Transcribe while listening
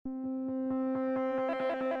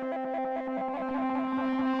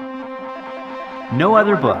No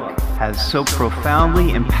other book has so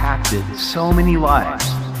profoundly impacted so many lives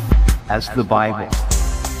as the Bible.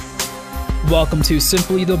 Welcome to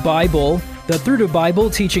Simply the Bible, the Through the Bible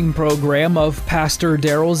teaching program of Pastor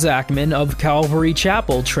Daryl Zachman of Calvary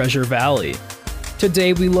Chapel, Treasure Valley.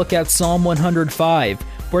 Today we look at Psalm 105,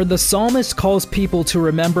 where the psalmist calls people to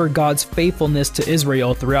remember God's faithfulness to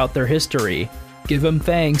Israel throughout their history, give Him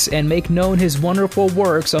thanks, and make known His wonderful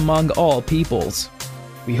works among all peoples.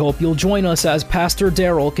 We hope you'll join us as Pastor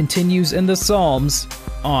Daryl continues in the Psalms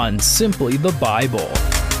on Simply the Bible.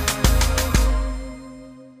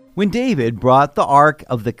 When David brought the Ark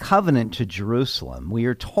of the Covenant to Jerusalem, we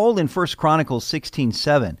are told in 1 Chronicles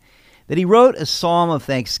 16:7 that he wrote a psalm of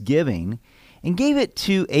thanksgiving and gave it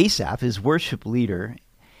to Asaph, his worship leader.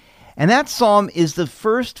 And that psalm is the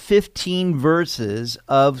first 15 verses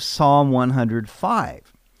of Psalm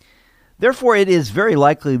 105. Therefore, it is very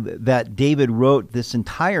likely that David wrote this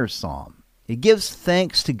entire psalm. It gives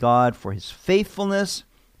thanks to God for His faithfulness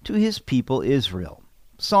to His people Israel.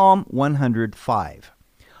 Psalm 105.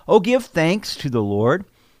 Oh, give thanks to the Lord,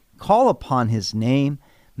 call upon His name,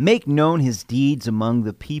 make known His deeds among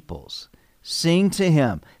the peoples. Sing to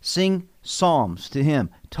Him, sing psalms to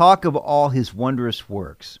Him, talk of all His wondrous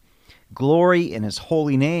works. Glory in His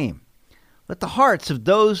holy name. Let the hearts of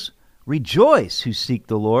those rejoice who seek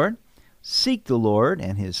the Lord. Seek the Lord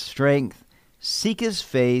and His strength. Seek His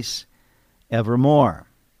face evermore.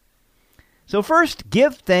 So first,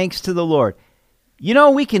 give thanks to the Lord. You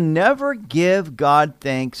know, we can never give God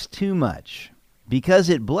thanks too much because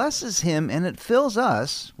it blesses Him and it fills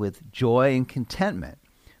us with joy and contentment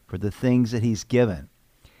for the things that He's given.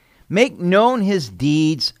 Make known His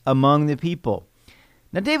deeds among the people.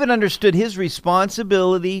 Now, David understood his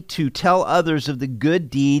responsibility to tell others of the good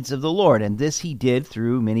deeds of the Lord, and this he did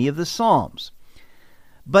through many of the Psalms.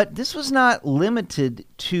 But this was not limited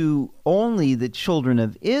to only the children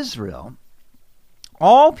of Israel.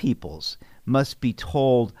 All peoples must be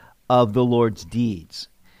told of the Lord's deeds.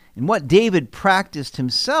 And what David practiced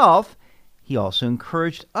himself, he also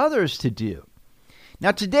encouraged others to do. Now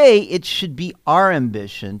today, it should be our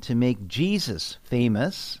ambition to make Jesus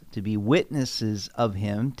famous, to be witnesses of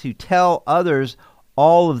Him, to tell others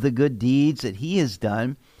all of the good deeds that He has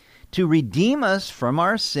done, to redeem us from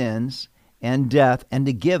our sins and death, and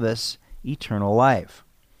to give us eternal life.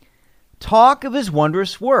 Talk of His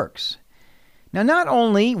wondrous works. Now, not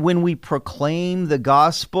only when we proclaim the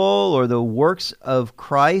gospel or the works of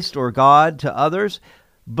Christ or God to others,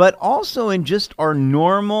 but also in just our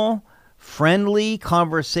normal friendly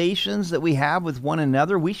conversations that we have with one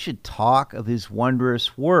another, we should talk of His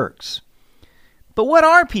wondrous works. But what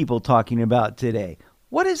are people talking about today?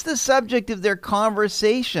 What is the subject of their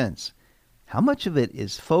conversations? How much of it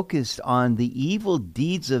is focused on the evil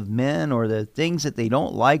deeds of men or the things that they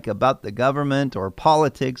don't like about the government or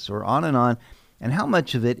politics or on? And how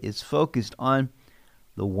much of it is focused on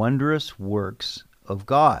the wondrous works of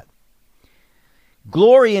God?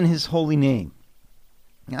 Glory in His holy name.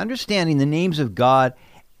 Now, understanding the names of God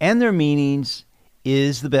and their meanings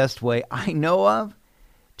is the best way I know of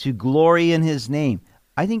to glory in His name.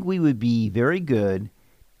 I think we would be very good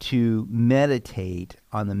to meditate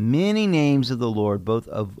on the many names of the Lord, both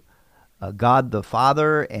of God the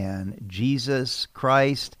Father and Jesus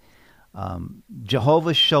Christ.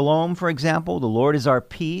 Jehovah Shalom, for example, the Lord is our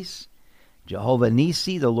peace. Jehovah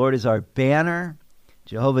Nisi, the Lord is our banner.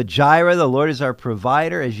 Jehovah Jireh, the Lord is our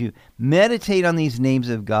provider. As you meditate on these names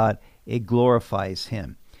of God, it glorifies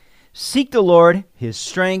Him. Seek the Lord, His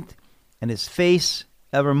strength, and His face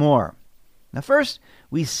evermore. Now first,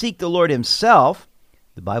 we seek the Lord Himself.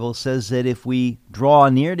 The Bible says that if we draw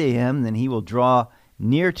near to Him, then He will draw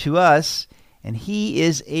near to us, and He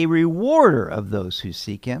is a rewarder of those who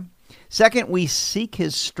seek Him. Second, we seek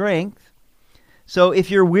His strength. So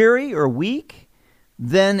if you're weary or weak,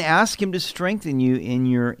 then ask Him to strengthen you in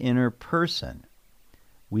your inner person.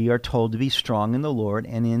 We are told to be strong in the Lord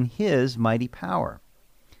and in His mighty power.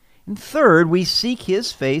 And third, we seek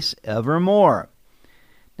His face evermore.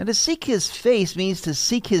 Now, to seek His face means to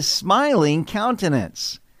seek His smiling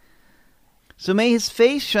countenance. So may His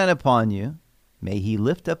face shine upon you. May He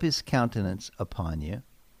lift up His countenance upon you.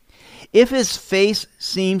 If His face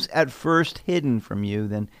seems at first hidden from you,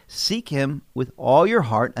 then seek Him with all your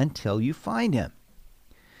heart until you find Him.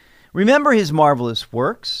 Remember His marvelous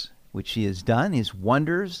works, which He has done, His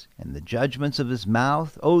wonders, and the judgments of His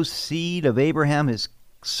mouth. O seed of Abraham, His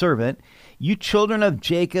servant, you children of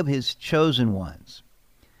Jacob, His chosen ones.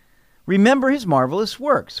 Remember His marvelous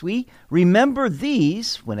works. We remember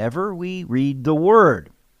these whenever we read the Word.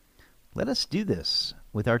 Let us do this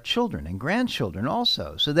with our children and grandchildren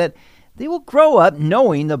also, so that they will grow up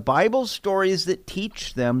knowing the Bible stories that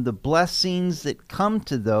teach them the blessings that come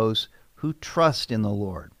to those who trust in the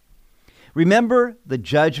Lord. Remember the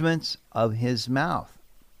judgments of his mouth.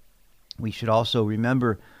 We should also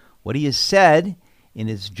remember what he has said in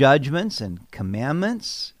his judgments and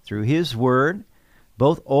commandments through his word,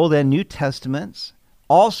 both Old and New Testaments.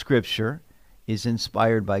 All Scripture is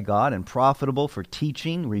inspired by God and profitable for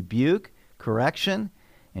teaching, rebuke, correction,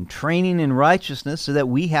 and training in righteousness, so that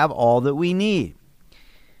we have all that we need.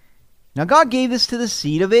 Now God gave this to the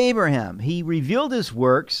seed of Abraham. He revealed his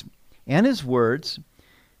works and his words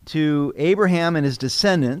to Abraham and his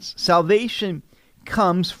descendants. Salvation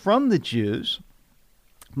comes from the Jews,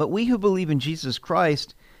 but we who believe in Jesus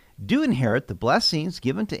Christ do inherit the blessings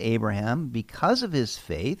given to Abraham because of his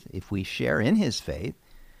faith, if we share in his faith.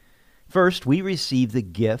 First, we receive the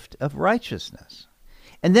gift of righteousness.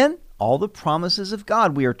 And then all the promises of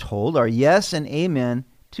God, we are told, are yes and amen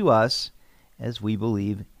to us as we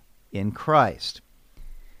believe in Christ.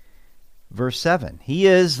 Verse 7, He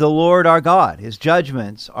is the Lord our God. His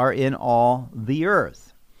judgments are in all the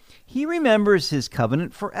earth. He remembers his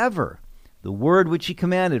covenant forever, the word which he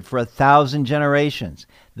commanded for 1,000 generations,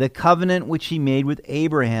 the covenant which he made with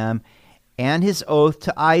Abraham, and his oath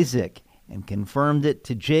to Isaac, and confirmed it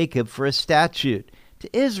to Jacob for a statute,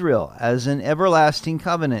 to Israel as an everlasting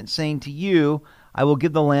covenant, saying, to you I will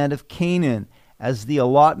give the land of Canaan as the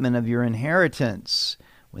allotment of your inheritance.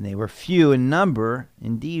 When they were few in number,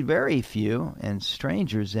 indeed very few, and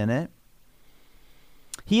strangers in it.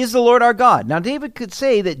 He is the Lord our God. Now David could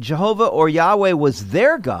say that Jehovah or Yahweh was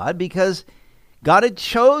their God because God had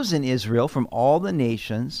chosen Israel from all the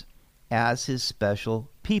nations as his special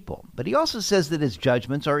people. But he also says that his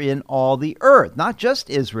judgments are in all the earth, not just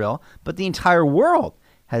Israel, but the entire world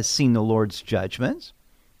has seen the Lord's judgments.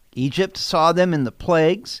 Egypt saw them in the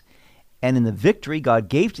plagues and in the victory God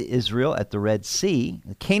gave to Israel at the Red Sea.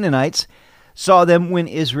 The Canaanites saw them when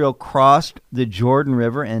Israel crossed the Jordan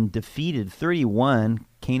River and defeated 31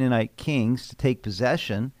 Canaanite kings to take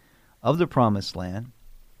possession of the promised land.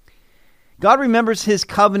 God remembers his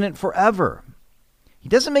covenant forever. He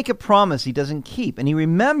doesn't make a promise he doesn't keep, and he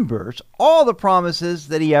remembers all the promises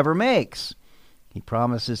that he ever makes. He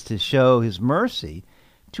promises to show his mercy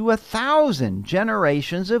to 1,000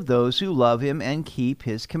 generations of those who love him and keep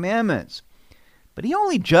his commandments. But he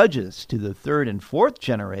only judges to the 3rd and 4th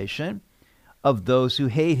generation of those who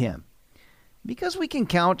hate him. Because we can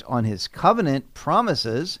count on his covenant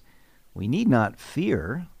promises, we need not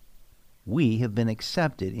fear. We have been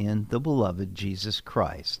accepted in the beloved Jesus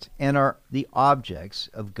Christ and are the objects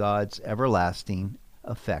of God's everlasting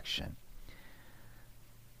affection.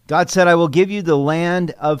 God said, I will give you the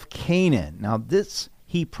land of Canaan. Now this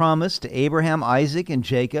he promised to Abraham, Isaac, and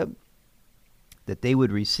Jacob, that they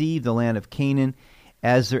would receive the land of Canaan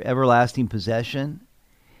as their everlasting possession.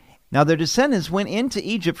 Now their descendants went into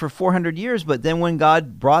Egypt for 400 years, but then when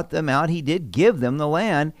God brought them out, he did give them the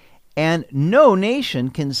land. And no nation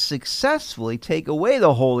can successfully take away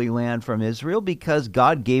the Holy Land from Israel because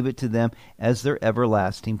God gave it to them as their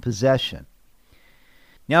everlasting possession.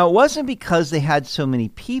 Now, it wasn't because they had so many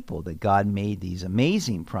people that God made these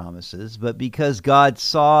amazing promises, but because God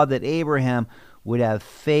saw that Abraham would have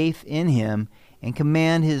faith in him and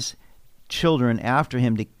command his children after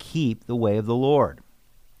him to keep the way of the Lord.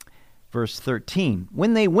 Verse 13,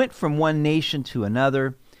 when they went from one nation to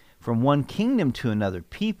another, from one kingdom to another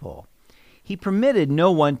people, he permitted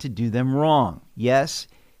no one to do them wrong. Yes,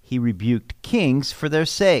 he rebuked kings for their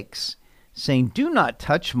sakes, saying, do not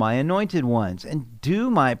touch my anointed ones, and do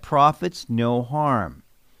my prophets no harm.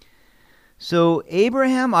 So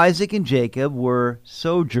Abraham, Isaac, and Jacob were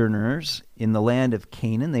sojourners in the land of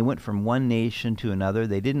Canaan. They went from one nation to another.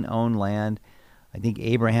 They didn't own land. I think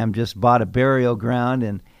Abraham just bought a burial ground,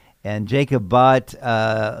 and Jacob bought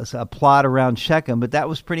a plot around Shechem, but that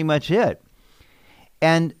was pretty much it.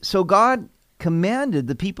 And so God commanded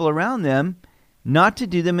the people around them not to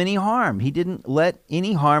do them any harm. He didn't let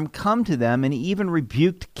any harm come to them, and he even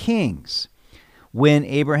rebuked kings. When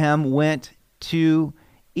Abraham went to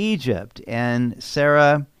Egypt and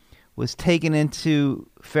Sarah was taken into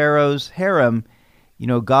Pharaoh's harem,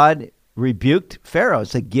 God rebuked Pharaoh,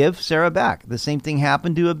 said, give Sarah back. The same thing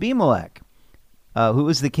happened to Abimelech, who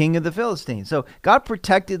was the king of the Philistines. So God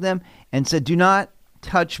protected them and said, do not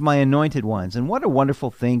touch my anointed ones. And what a wonderful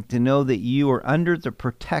thing to know that you are under the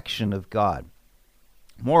protection of God.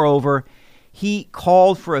 Moreover, he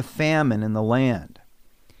called for a famine in the land.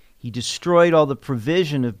 He destroyed all the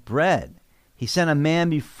provision of bread. He sent a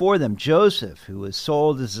man before them, Joseph, who was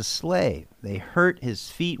sold as a slave. They hurt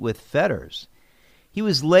his feet with fetters. He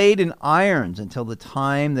was laid in irons until the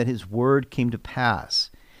time that his word came to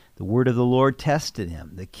pass. The word of the Lord tested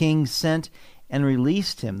him. The king sent and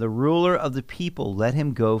released him. The ruler of the people let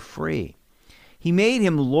him go free. He made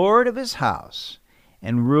him lord of his house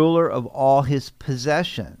and ruler of all his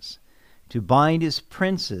possessions, to bind his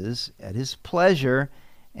princes at his pleasure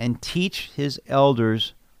and teach his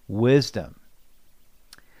elders wisdom.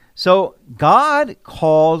 So God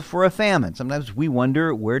called for a famine. Sometimes we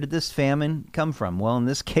wonder, where did this famine come from? Well, in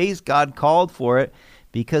this case, God called for it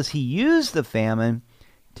because he used the famine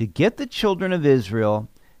to get the children of Israel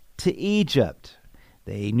to Egypt.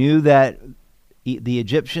 They knew that the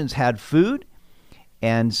Egyptians had food,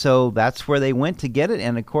 and so that's where they went to get it.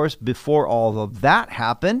 And of course, before all of that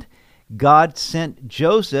happened, God sent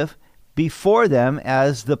Joseph before them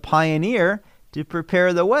as the pioneer to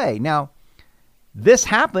prepare the way. Now, this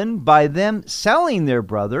happened by them selling their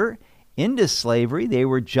brother into slavery. They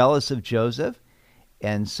were jealous of Joseph,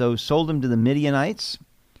 and so sold him to the Midianites.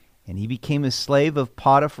 And he became a slave of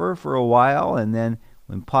Potiphar for a while. And then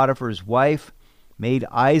when Potiphar's wife made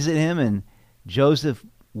eyes at him and Joseph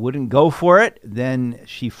wouldn't go for it, then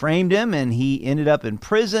she framed him and he ended up in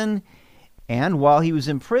prison. And while he was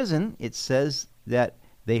in prison, it says that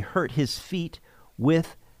they hurt his feet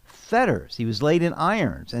with fetters. He was laid in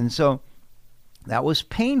irons. And so that was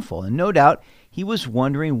painful. And no doubt he was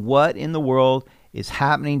wondering, what in the world is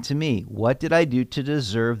happening to me? What did I do to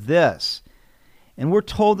deserve this? And we're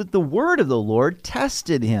told that the word of the Lord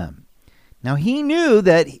tested him. Now, he knew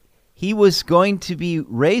that he was going to be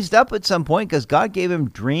raised up at some point because God gave him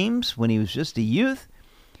dreams when he was just a youth.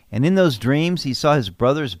 And in those dreams, he saw his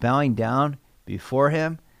brothers bowing down before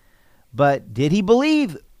him. But did he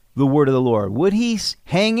believe the word of the Lord? Would he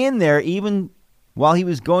hang in there even while he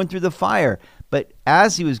was going through the fire? But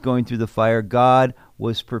as he was going through the fire, God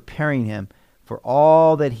was preparing him for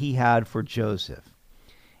all that he had for Joseph.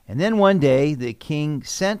 And then one day the king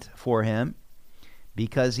sent for him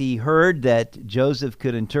because he heard that Joseph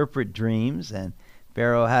could interpret dreams, and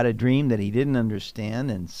Pharaoh had a dream that he didn't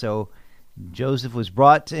understand. And so Joseph was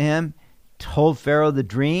brought to him, told Pharaoh the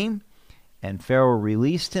dream, and Pharaoh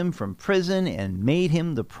released him from prison and made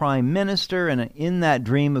him the prime minister. And in that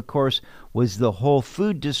dream, of course, was the whole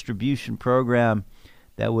food distribution program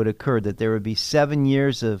that would occur, that there would be 7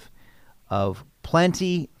 years of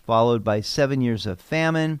plenty, followed by 7 years of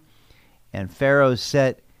famine. And Pharaoh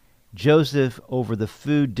set Joseph over the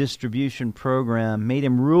food distribution program, made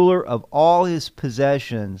him ruler of all his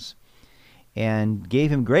possessions, and gave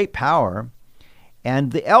him great power.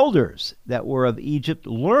 And the elders that were of Egypt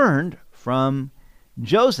learned from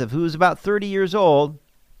Joseph, who was about 30 years old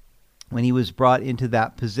when he was brought into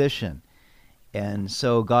that position. And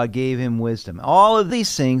so God gave him wisdom. All of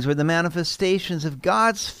these things were the manifestations of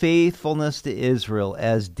God's faithfulness to Israel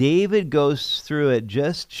as David goes through it,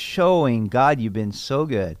 just showing, God, you've been so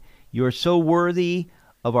good. You are so worthy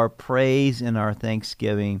of our praise and our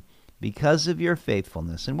thanksgiving because of your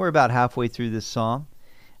faithfulness. And we're about halfway through this psalm.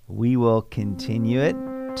 We will continue it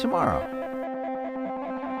tomorrow.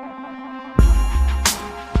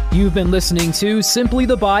 You've been listening to Simply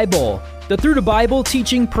the Bible, the Through the Bible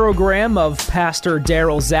teaching program of Pastor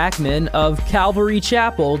Daryl Zachman of Calvary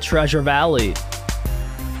Chapel, Treasure Valley.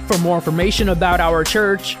 For more information about our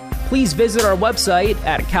church, please visit our website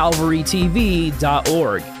at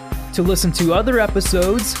calvarytv.org. To listen to other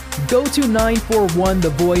episodes, go to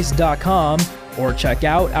 941thevoice.com or check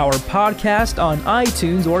out our podcast on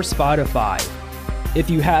iTunes or Spotify. If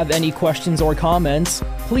you have any questions or comments,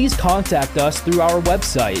 please contact us through our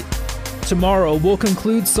website. Tomorrow we'll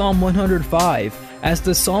conclude Psalm 105 as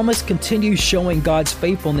the psalmist continues showing God's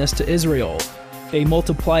faithfulness to Israel. They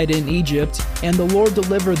multiplied in Egypt, and the Lord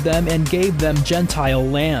delivered them and gave them Gentile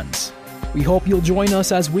lands. We hope you'll join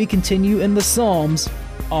us as we continue in the Psalms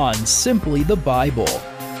on Simply the Bible.